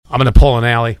I'm going to pull an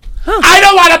Allie. I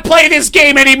don't want to play this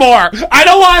game anymore. I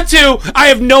don't want to. I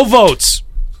have no votes.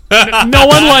 No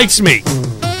one likes me.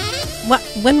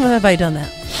 When have I done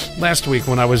that? Last week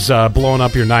when I was blowing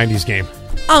up your 90s game.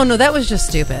 Oh, no, that was just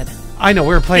stupid. I know,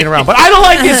 we were playing around, but I don't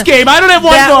like this game. I don't have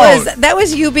one vote. That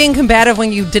was you being combative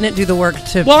when you didn't do the work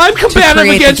to. Well, I'm combative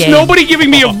against nobody giving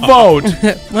me a vote.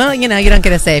 Well, you don't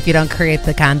get a say if you don't create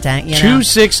the content.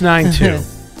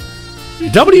 2692.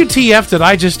 WTF did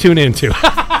I just tune into?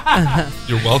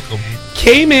 You're welcome.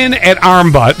 Came in at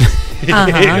arm butt.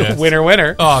 Yes.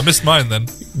 Winner. Oh, I missed mine then.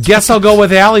 Guess I'll go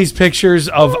with Allie's pictures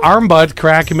of arm butt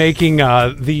crack making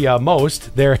the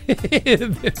most. There,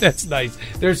 that's nice.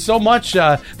 There's so much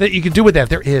that you could do with that.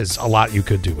 There is a lot you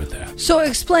could do with that. So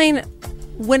explain,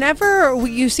 whenever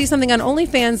you see something on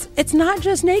OnlyFans, it's not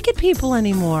just naked people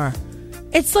anymore.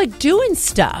 It's like doing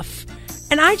stuff.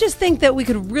 And I just think that we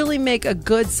could really make a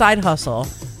good side hustle.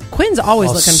 Quinn's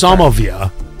always looking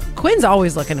Quinn's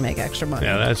always looking to make extra money.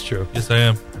 Yeah, that's true. Yes, I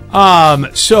am.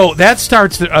 So that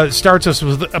starts us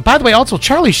with. By the way, also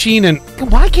Charlie Sheen and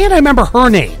why can't I remember her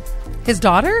name? His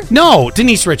daughter? No,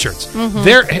 Denise Richards.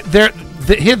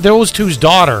 Mm-hmm. Those two's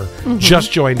daughter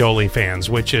just joined OnlyFans,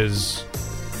 which is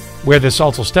where this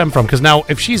also stemmed from. Because now,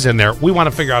 if she's in there, we want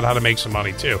to figure out how to make some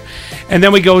money too. And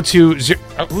then we go to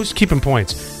who's keeping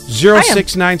points?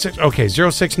 0696. Okay,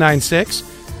 0696.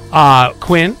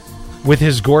 Quinn with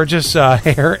his gorgeous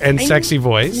hair and sexy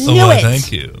voice.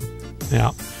 Thank you.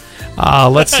 Yeah.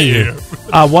 Let's see.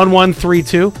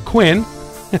 1132. Quinn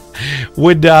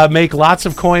would make lots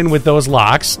of coin with those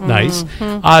locks. Nice.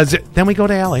 Then we go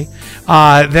to Allie.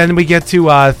 Then we get to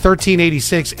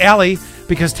 1386. Allie,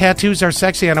 because tattoos are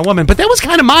sexy on a woman. But that was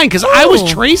kind of mine because I was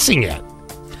tracing it.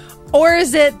 Or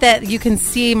is it that you can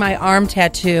see my arm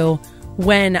tattoo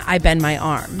when I bend my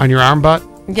arm? On your arm butt?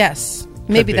 Yes.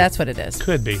 Maybe that's what it is.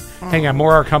 Could be. Hang on.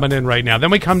 More are coming in right now.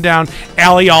 Then we come down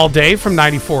Allie all day from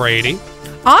 9480.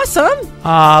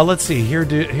 Awesome. Let's see.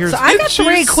 Here's. So I got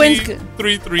 3 Quinn's.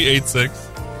 3386.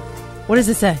 What does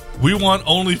it say? We want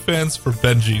OnlyFans for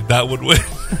Benji. That would win.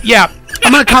 Yeah,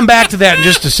 I'm going to come back to that in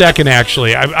just a second.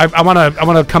 Actually, I want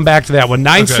to come back to that one.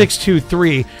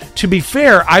 9623. To be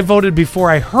fair, I voted before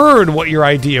I heard what your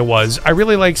idea was. I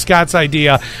really like Scott's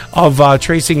idea of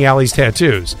tracing Allie's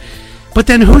tattoos. But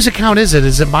then, whose account is it?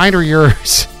 Is it mine or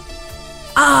yours?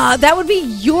 That would be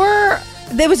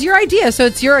that was your idea, so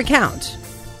it's your account.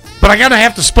 But I gotta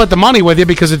have to split the money with you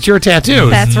because it's your tattoos.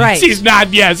 That's right. She's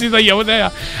not. Yes, he's like, yeah, what the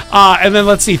hell? And then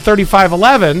let's see,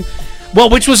 3511. Well,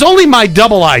 which was only my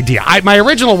double idea. My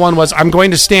original one was I'm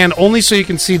going to stand only so you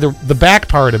can see the back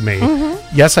part of me.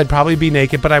 Mm-hmm. Yes, I'd probably be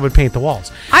naked, but I would paint the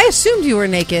walls. I assumed you were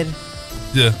naked.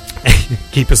 Yeah.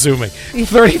 Keep assuming.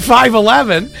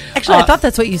 3511. Actually, I thought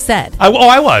that's what you said.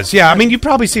 I was. Yeah. I mean, you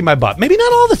probably see my butt. Maybe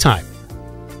not all the time.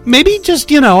 Maybe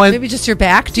just, maybe just your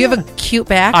back. Do you have a cute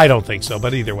back? I don't think so,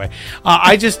 but either way.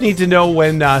 I just need to know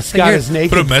when Scott is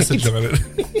naked. Put a message on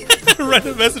it. Write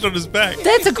a message on his back.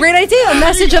 That's a great idea. A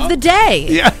message of the day.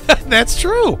 Yeah, that's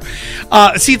true.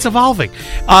 See, it's evolving.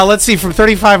 Let's see, from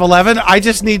 3511, I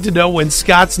just need to know when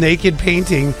Scott's naked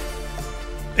painting,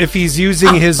 if he's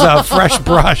using his fresh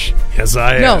brush. Yes,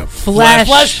 I am. No,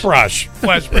 flesh brush.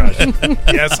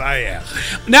 Yes, I am.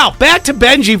 Now, back to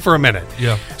Benji for a minute.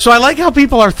 Yeah. So I like how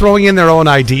people are throwing in their own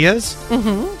ideas.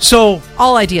 Mm-hmm. So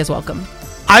all ideas welcome.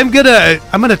 I'm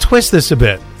gonna twist this a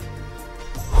bit.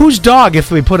 Whose dog,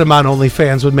 if we put him on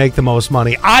OnlyFans, would make the most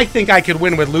money? I think I could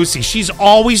win with Lucy. She's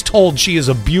always told she is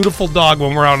a beautiful dog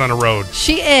when we're out on a road.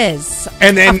 She is.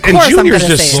 And Junior's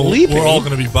just sleeping. We're all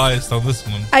going to be biased on this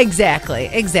one.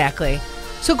 Exactly.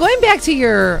 So going back to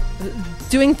your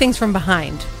doing things from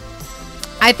behind,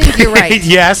 I think you're right.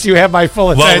 Yes, you have my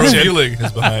full attention. Well, revealing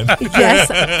is behind.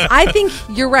 Yes, I think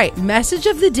you're right. Message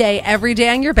of the day every day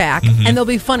on your back, and there'll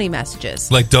be funny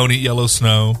messages. Like, don't eat yellow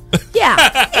snow.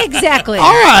 Yeah, exactly.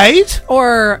 All right.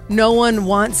 Or no one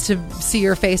wants to see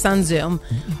your face on Zoom.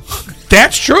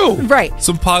 That's true. Right.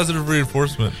 Some positive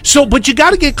reinforcement. So, but you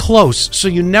got to get close, so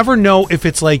you never know if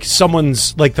it's like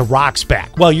someone's, like The Rock's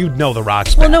back. Well, you'd know The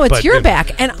Rock's back. Well, no, it's your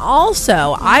back. And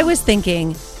also, I was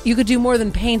thinking you could do more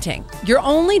than painting. You're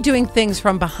only doing things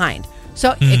from behind.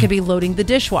 So it could be loading the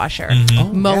dishwasher,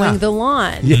 mowing the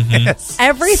lawn. Yes.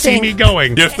 Everything. See me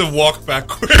going. You have to walk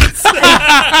backwards.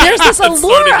 There's this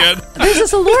allure. There's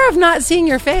this allure of not seeing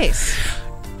your face.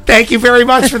 Thank you very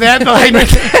much for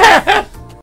that.